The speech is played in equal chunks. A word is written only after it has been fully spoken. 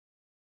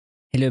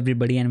Hello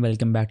everybody and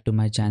welcome back to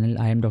my channel.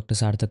 I am Dr.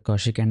 Sarthak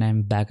Kaushik and I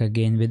am back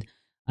again with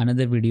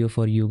another video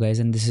for you guys,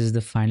 and this is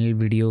the final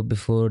video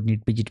before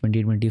NEET PG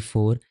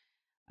 2024.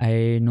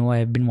 I know I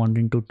have been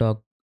wanting to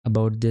talk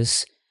about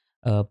this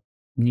uh,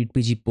 NEET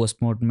PG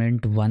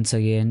postponement once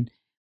again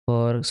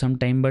for some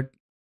time, but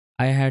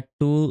I had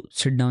to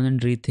sit down and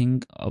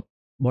rethink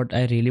what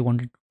I really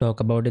wanted to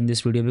talk about in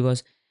this video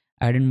because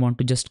I didn't want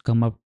to just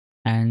come up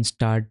and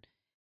start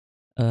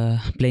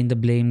playing the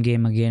blame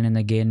game again and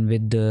again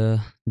with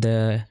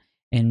the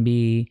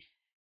NBE.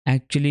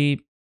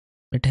 Actually,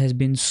 it has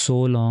been so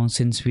long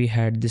since we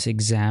had this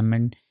exam,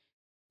 and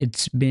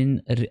it's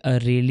been a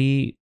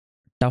really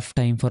tough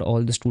time for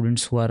all the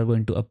students who are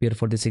going to appear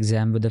for this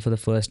exam, whether for the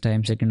first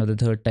time, second, or the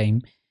third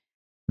time.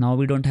 Now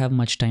we don't have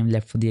much time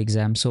left for the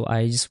exam, so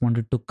I just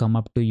wanted to come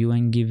up to you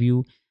and give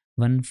you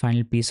one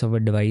final piece of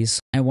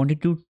advice. I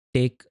wanted to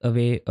take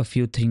away a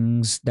few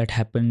things that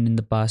happened in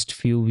the past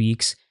few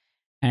weeks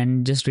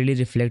and just really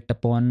reflect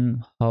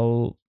upon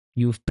how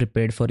you've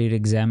prepared for your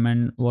exam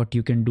and what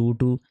you can do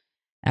to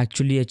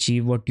actually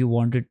achieve what you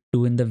wanted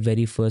to in the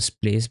very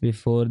first place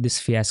before this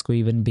fiasco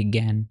even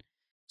began.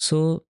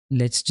 So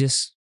let's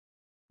just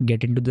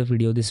get into the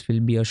video. This will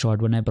be a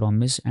short one, I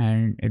promise,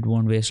 and it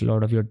won't waste a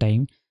lot of your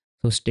time.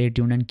 So stay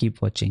tuned and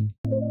keep watching.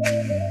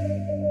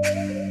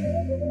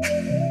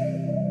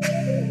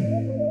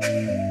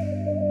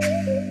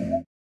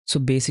 So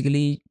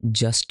basically,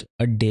 just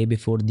a day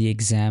before the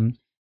exam,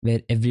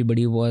 where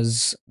everybody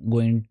was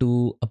going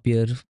to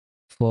appear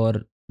for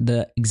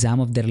the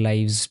exam of their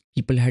lives,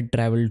 people had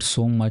traveled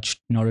so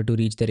much in order to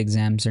reach their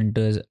exam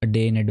centers a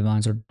day in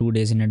advance or 2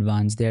 days in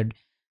advance. They had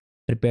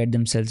prepared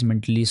themselves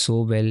mentally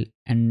so well,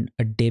 and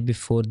a day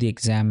before the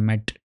exam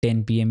at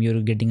 10 p.m.,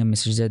 you're getting a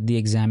message that the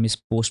exam is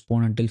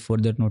postponed until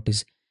further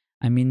notice.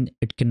 I mean,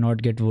 it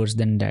cannot get worse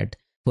than that.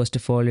 First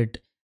of all, it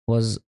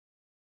was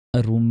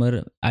a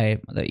rumor. I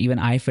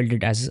felt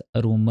it as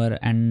a rumor,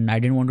 and I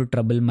didn't want to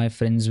trouble my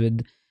friends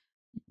with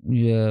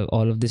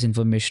all of this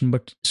information,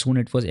 but soon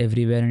it was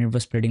everywhere and it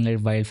was spreading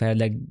like wildfire,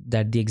 like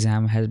that the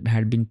exam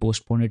had been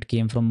postponed. It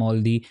came from all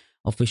the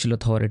official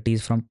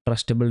authorities, from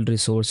trustable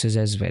resources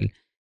as well.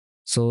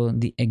 So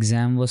the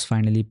exam was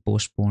finally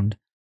postponed,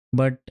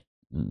 but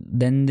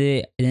then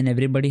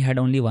everybody had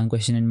only one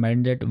question in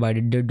mind, that why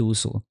did they do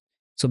so.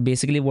 So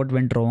basically what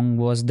went wrong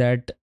was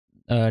that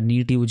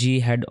NEET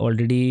UG had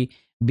already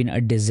been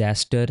a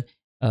disaster,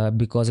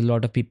 because a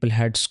lot of people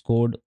had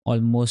scored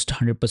almost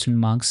 100%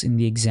 marks in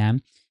the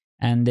exam,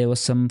 and there was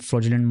some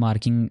fraudulent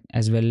marking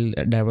as well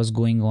that was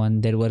going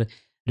on. There were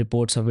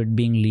reports of it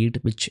being leaked,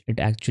 which it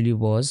actually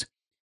was.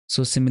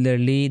 So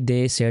similarly,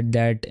 they said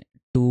that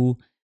to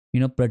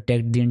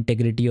protect the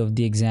integrity of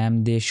the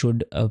exam, they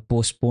should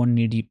postpone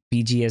NEET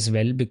PG as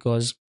well,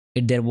 because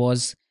there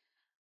was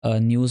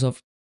news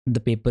of the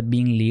paper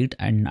being leaked,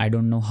 and I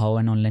don't know how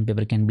an online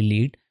paper can be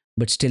leaked,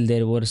 but still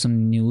there were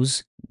some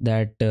news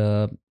that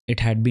it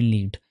had been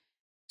leaked.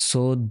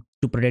 So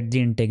to protect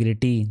the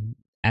integrity,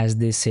 as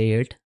they say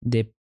it,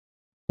 they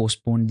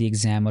postponed the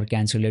exam or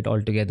cancel it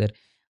altogether.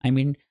 I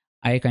mean,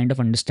 I kind of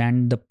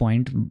understand the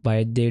point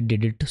why they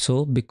did it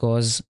so,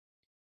 because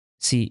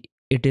see,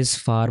 it is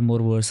far more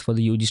worse for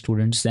the UG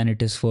students than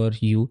it is for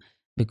you,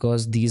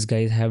 because these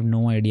guys have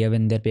no idea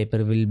when their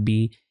paper will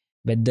be,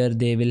 whether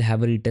they will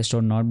have a retest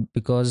or not,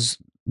 because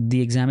the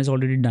exam is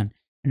already done,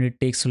 and it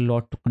takes a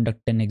lot to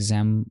conduct an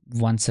exam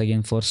once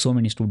again for so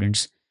many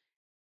students.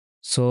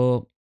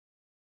 So,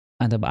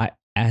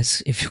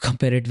 as if you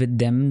compare it with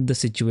them, the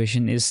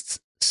situation is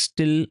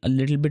still a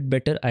little bit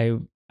better.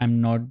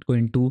 I'm not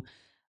going to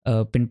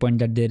pinpoint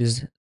that there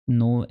is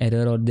no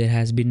error or there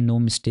has been no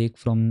mistake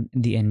from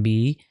the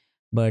NBE,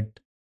 but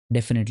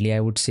definitely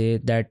I would say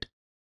that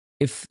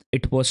if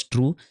it was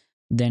true,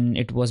 then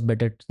it was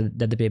better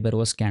that the paper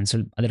was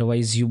cancelled.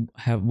 Otherwise, you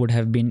would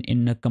have been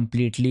in a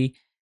completely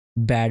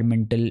bad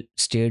mental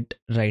state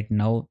right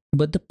now.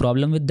 But the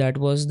problem with that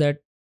was that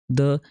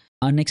the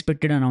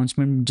unexpected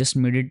announcement just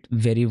made it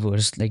very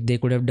worse. Like, they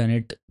could have done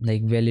it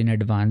like well in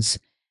advance,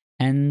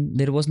 and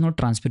there was no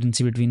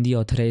transparency between the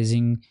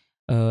authorizing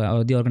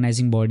or the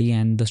organizing body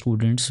and the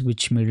students,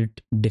 which made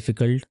it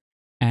difficult.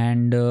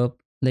 And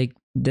like,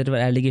 there were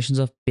allegations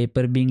of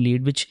paper being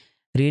leaked, which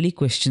really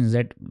questions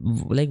that,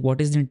 like,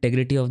 what is the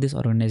integrity of this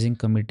organizing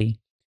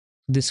committee.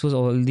 This was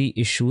all the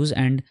issues,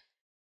 and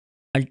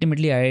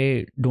ultimately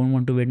I don't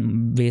want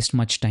to waste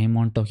much time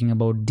on talking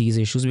about these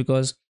issues,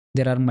 because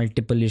there are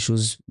multiple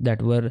issues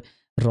that were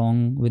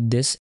wrong with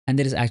this, and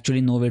there is actually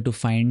no way to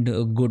find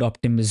a good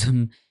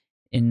optimism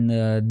in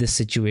this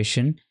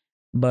situation.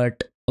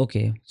 But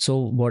okay, so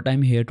what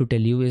I'm here to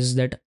tell you is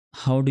that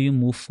how do you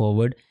move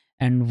forward,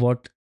 and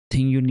what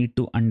thing you need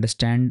to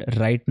understand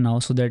right now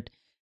so that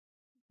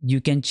you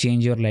can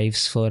change your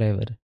lives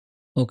forever.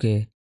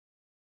 Okay,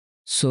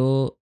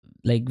 so,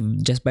 like,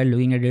 just by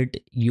looking at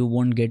it, you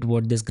won't get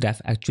what this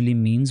graph actually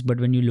means, but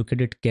when you look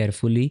at it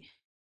carefully,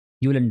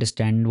 you'll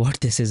understand what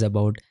this is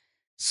about.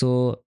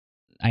 So,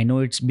 I know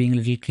it's being a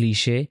little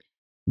cliche,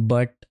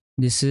 but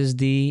this is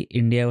the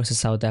India versus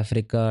South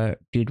Africa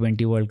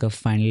T20 World Cup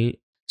final.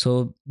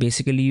 So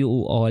basically, you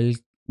all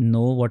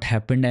know what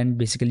happened, and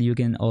basically, you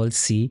can all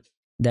see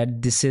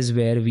that this is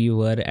where we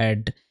were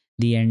at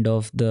the end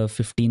of the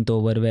 15th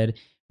over, where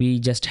we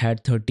just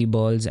had 30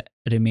 balls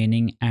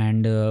remaining,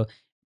 and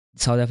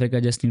South Africa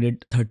just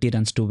needed 30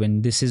 runs to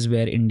win. This is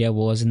where India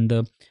was in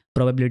the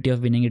probability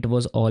of winning. It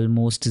was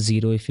almost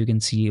zero, if you can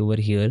see over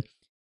here.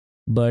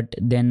 But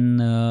then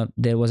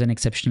there was an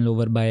exceptional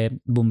over by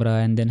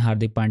Bumrah and then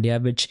Hardik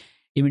Pandya, which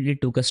immediately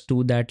took us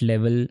to that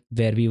level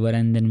where we were,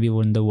 and then we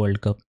won the World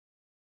Cup.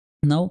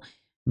 Now,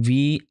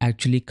 we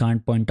actually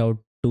can't point out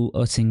to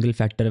a single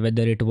factor,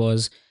 whether it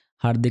was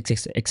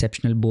Hardik's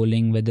exceptional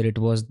bowling, whether it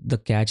was the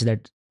catch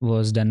that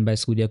was done by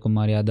Surya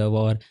Kumar Yadav,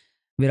 or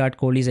Virat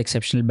Kohli's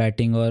exceptional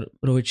batting, or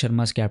Rohit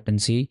Sharma's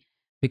captaincy,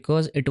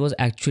 because it was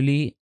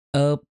actually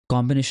a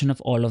combination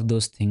of all of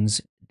those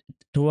things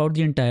throughout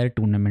the entire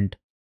tournament.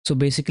 So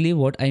basically,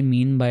 what I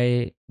mean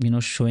by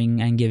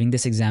showing and giving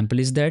this example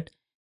is that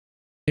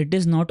it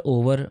is not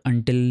over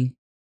until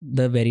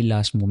the very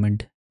last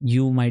moment.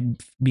 You might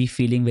be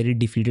feeling very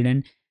defeated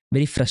and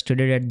very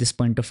frustrated at this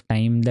point of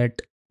time,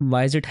 that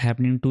why is it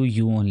happening to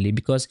you only?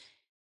 Because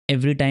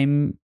every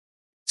time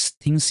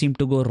things seem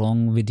to go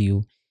wrong with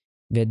you,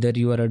 whether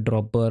you are a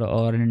dropper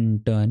or an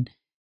intern.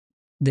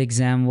 The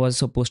exam was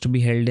supposed to be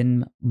held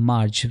in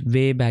March,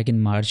 way back in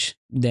March.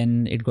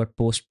 Then it got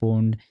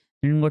postponed,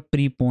 then it got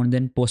preponed,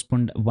 then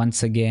postponed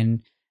once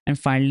again. And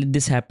finally,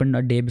 this happened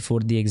a day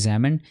before the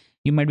exam. And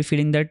you might be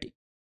feeling that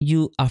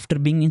you, after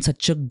being in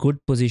such a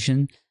good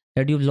position,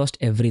 that you've lost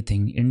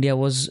everything. India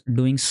was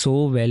doing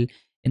so well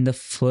in the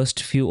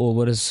first few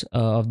overs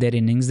of their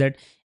innings that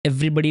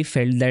everybody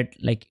felt that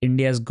like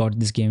India's got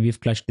this game, we've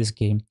clutched this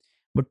game.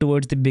 But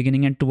towards the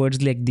beginning and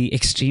towards like the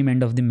extreme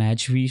end of the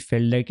match, we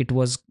felt like it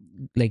was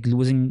like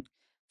losing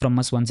from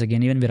us once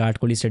again. Even Virat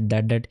Kohli said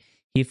that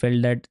he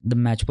felt that the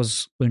match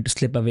was going to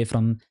slip away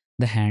from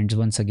the hands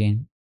once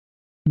again.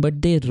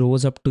 But they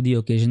rose up to the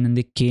occasion and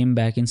they came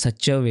back in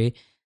such a way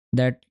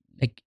that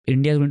like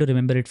India is going to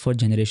remember it for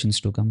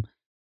generations to come.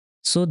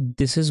 So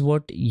this is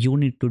what you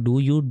need to do.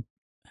 You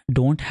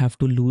don't have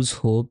to lose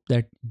hope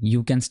that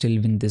you can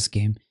still win this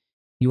game.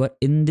 You are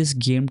in this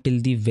game till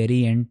the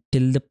very end,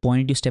 till the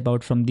point you step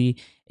out from the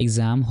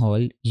exam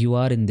hall. You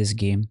are in this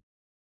game.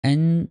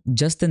 And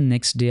just the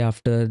next day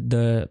after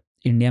the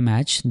India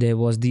match, there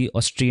was the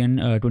Austrian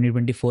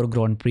 2024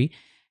 Grand Prix.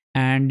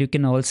 And you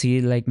can all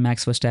see like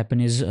Max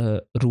Verstappen is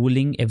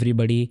ruling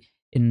everybody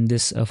in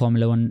this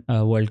Formula One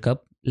World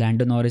Cup.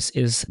 Lando Norris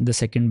is the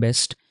second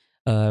best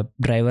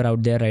driver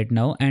out there right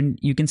now. And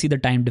you can see the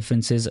time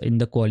differences in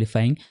the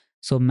qualifying.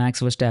 So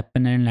Max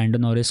Verstappen and Lando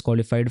Norris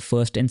qualified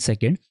first and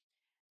second.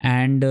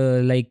 And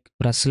like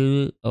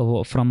Russell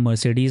from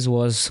Mercedes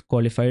was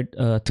qualified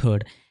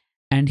third,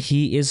 and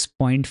he is zero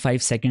point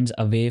 0.5 seconds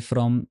away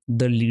from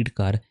the lead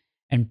car.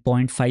 And zero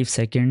point 0.5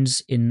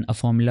 seconds in a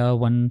Formula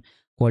 1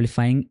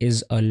 qualifying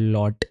is a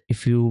lot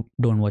if you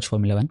don't watch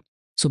Formula 1.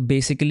 So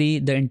basically,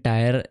 the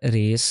entire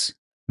race,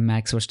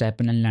 Max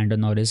Verstappen and Lando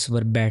Norris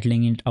were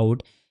battling it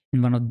out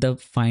in one of the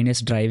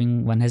finest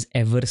driving one has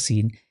ever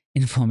seen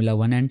in Formula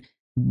 1. And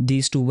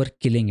these two were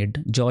killing it.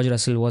 George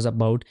Russell was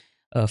about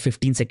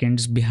 15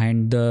 seconds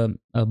behind the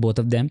both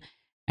of them.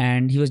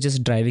 And he was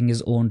just driving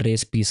his own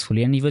race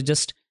peacefully. And he was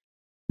just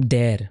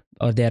there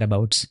or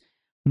thereabouts.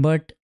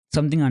 But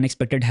something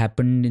unexpected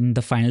happened in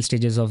the final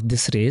stages of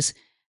this race,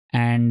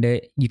 and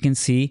you can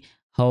see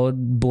how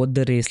both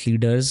the race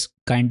leaders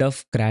kind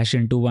of crash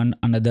into one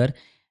another,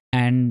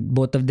 and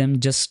both of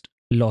them just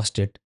lost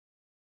it.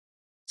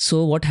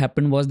 So what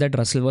happened was that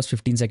Russell was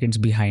 15 seconds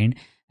behind,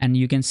 and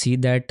you can see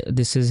that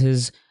this is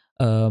his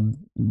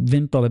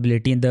win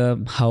probability in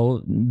the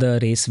how the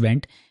race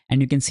went.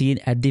 And you can see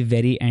at the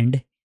very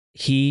end,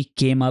 he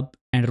came up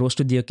and rose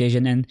to the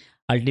occasion and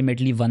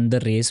ultimately won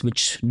the race,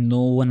 which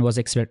no one was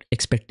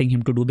expecting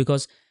him to do,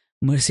 because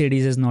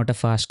Mercedes is not a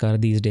fast car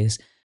these days.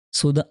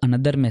 So the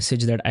another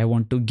message that I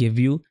want to give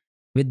you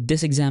with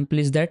this example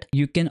is that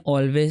you can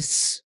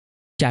always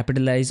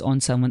capitalize on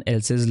someone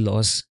else's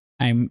loss.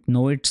 I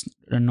know it's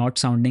not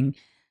sounding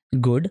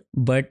good,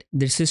 but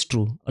this is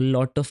true. A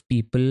lot of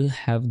people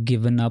have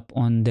given up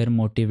on their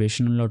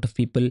motivation. A lot of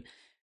people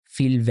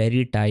feel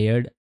very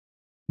tired,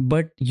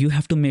 but you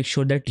have to make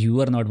sure that you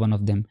are not one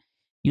of them.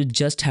 You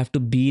just have to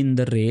be in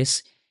the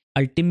race.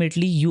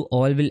 Ultimately, you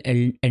all will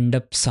end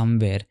up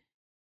somewhere.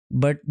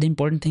 But the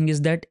important thing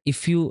is that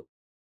if you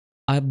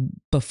are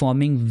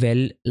performing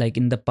well, like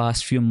in the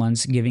past few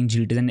months, giving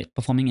GTs and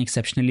performing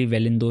exceptionally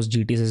well in those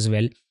GTs as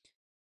well,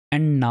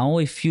 and now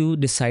if you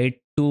decide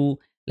to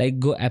like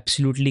go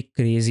absolutely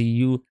crazy,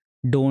 you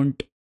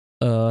don't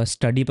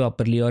study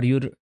properly, or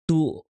you're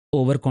too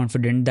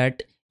overconfident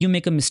that you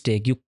make a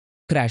mistake, you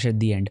crash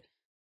at the end,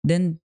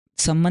 then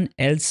someone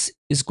else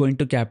is going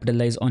to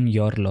capitalize on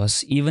your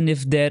loss. Even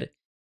if they're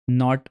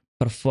not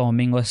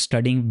performing or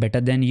studying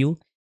better than you,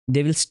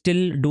 they will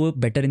still do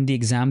better in the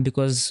exam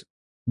because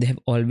they have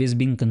always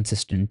been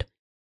consistent.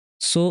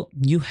 So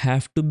you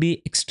have to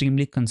be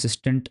extremely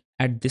consistent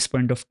at this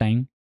point of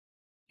time.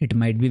 It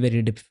might be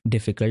very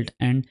difficult,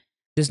 and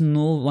there's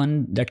no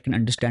one that can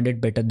understand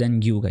it better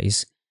than you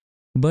guys.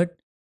 But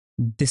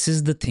this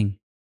is the thing,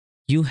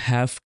 you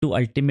have to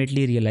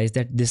ultimately realize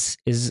that this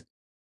is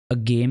a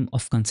game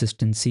of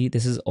consistency.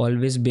 This has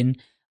always been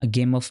a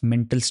game of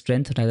mental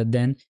strength rather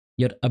than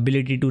your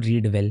ability to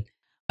read well.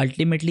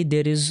 Ultimately,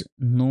 there is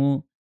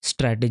no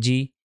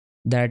strategy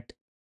that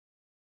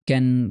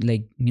can,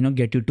 like,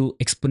 get you to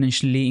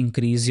exponentially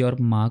increase your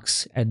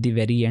marks at the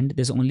very end.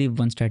 There's only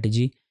one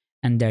strategy,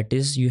 and that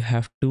is you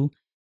have to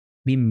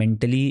be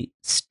mentally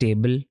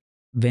stable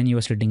when you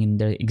are sitting in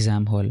the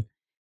exam hall.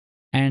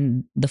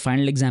 And the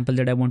final example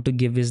that I want to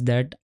give is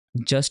that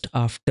just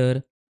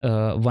after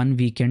one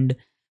weekend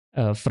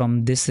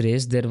from this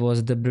race, there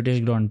was the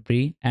British Grand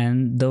Prix,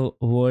 and the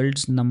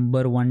world's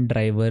number one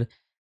driver,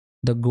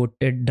 the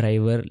goated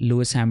driver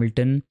Lewis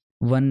Hamilton,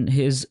 won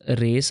his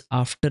race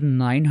after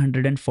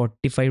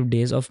 945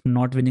 days of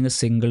not winning a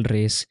single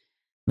race.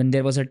 When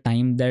there was a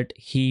time that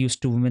he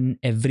used to win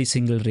every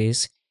single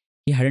race,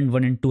 he hadn't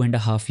won in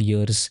 2.5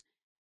 years.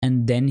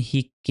 And then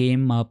he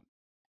came up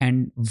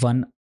and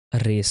won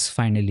a race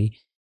finally.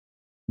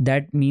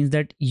 That means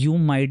that you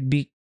might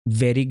be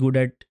very good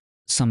at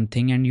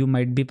something and you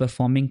might be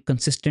performing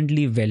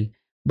consistently well,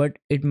 but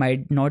it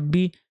might not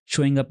be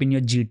showing up in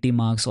your GT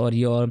marks or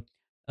your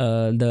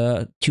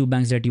the Q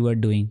banks that you are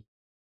doing.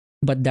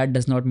 But that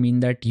does not mean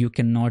that you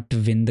cannot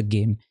win the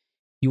game.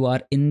 You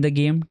are in the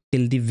game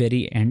till the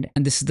very end,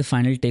 and this is the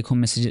final take home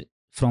message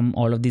from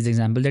all of these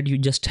examples, that you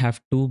just have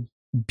to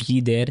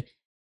be there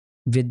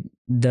with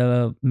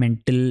the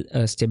mental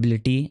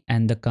stability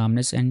and the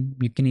calmness, and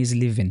you can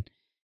easily win.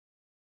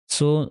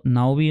 So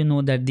now we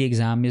know that the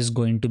exam is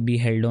going to be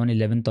held on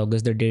 11th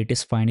August. The date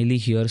is finally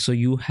here. So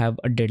you have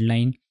a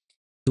deadline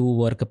to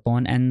work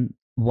upon. And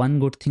one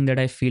good thing that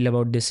I feel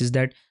about this is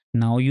that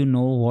now you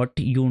know what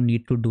you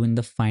need to do in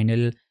the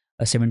final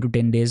 7 to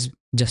 10 days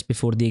just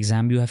before the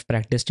exam. You have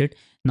practiced it.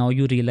 Now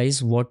you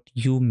realize what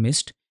you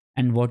missed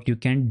and what you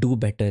can do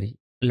better.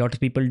 A lot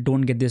of people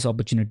don't get this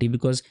opportunity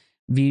because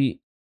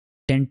we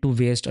tend to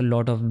waste a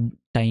lot of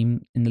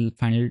time in the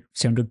final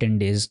 7 to 10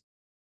 days.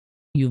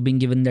 You've been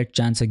given that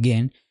chance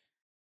again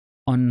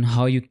on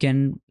how you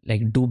can,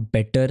 like, do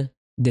better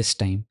this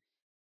time.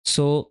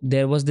 So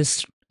there was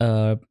this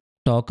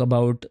talk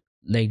about,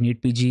 like,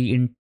 NEET PG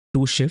in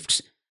two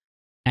shifts,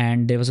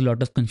 and there was a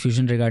lot of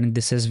confusion regarding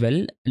this as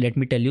well. Let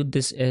me tell you,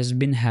 this has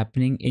been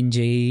happening in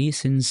JEE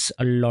since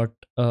a lot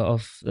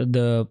of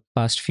the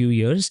past few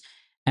years,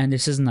 and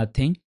this is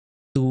nothing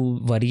to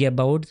worry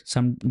about.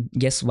 Some,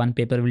 yes, one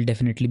paper will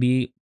definitely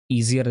be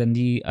easier than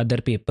the other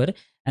paper,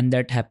 and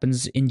that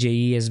happens in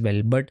JEE as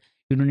well. But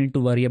you don't need to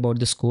worry about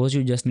the scores.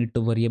 You just need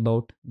to worry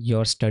about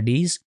your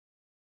studies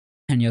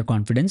and your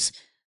confidence.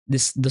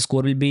 This, the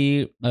score will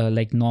be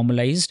like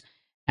normalized,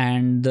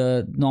 and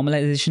the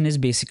normalization is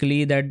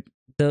basically that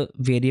the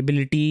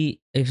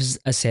variability is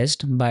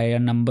assessed by a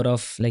number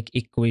of, like,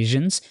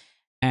 equations,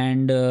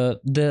 and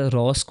the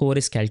raw score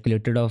is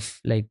calculated of,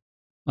 like,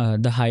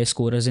 the high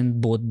scorers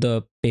in both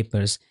the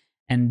papers,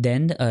 and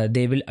then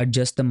they will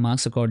adjust the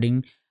marks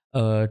according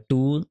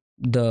to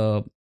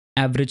the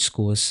average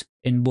scores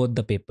in both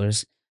the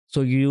papers.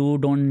 So you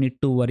don't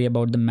need to worry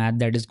about the math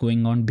that is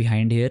going on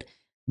behind here.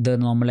 The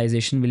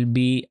normalization will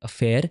be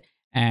fair,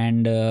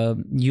 and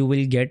you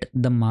will get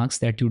the marks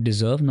that you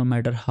deserve no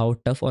matter how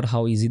tough or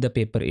how easy the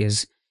paper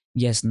is.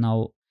 Yes,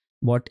 now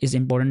what is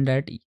important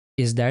that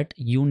is that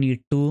you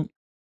need to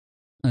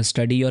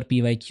study your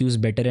PYQs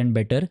better and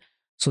better,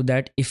 so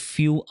that if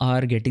you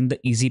are getting the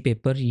easy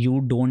paper,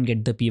 you don't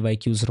get the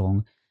PYQs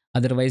wrong.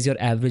 Otherwise your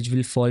average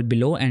will fall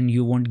below and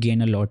you won't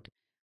gain a lot,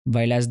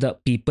 while as the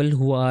people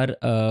who are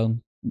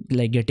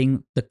like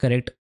getting the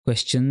correct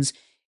questions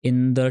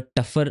in the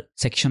tougher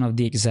section of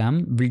the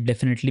exam will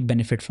definitely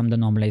benefit from the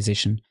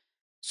normalization.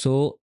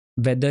 So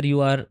whether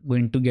you are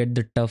going to get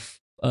the tough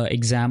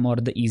exam or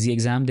the easy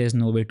exam, there's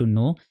no way to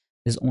know.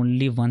 There's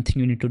only one thing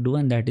you need to do,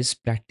 and that is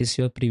practice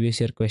your previous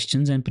year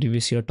questions and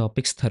previous year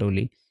topics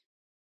thoroughly.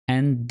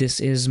 And this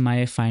is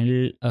my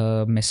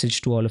final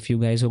message to all of you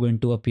guys who are going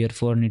to appear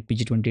for NEET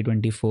PG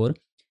 2024.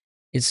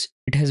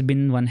 It has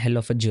been one hell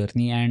of a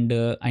journey, and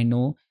I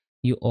know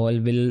you all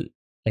will,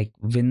 like,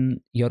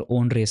 win your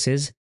own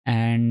races,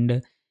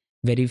 and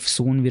very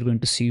soon we're going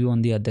to see you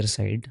on the other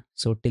side.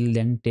 So till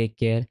then, take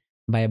care,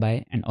 bye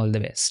bye, and all the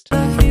best.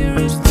 Here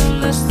is the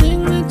last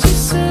thing that you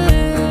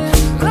said.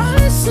 I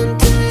listen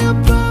to you.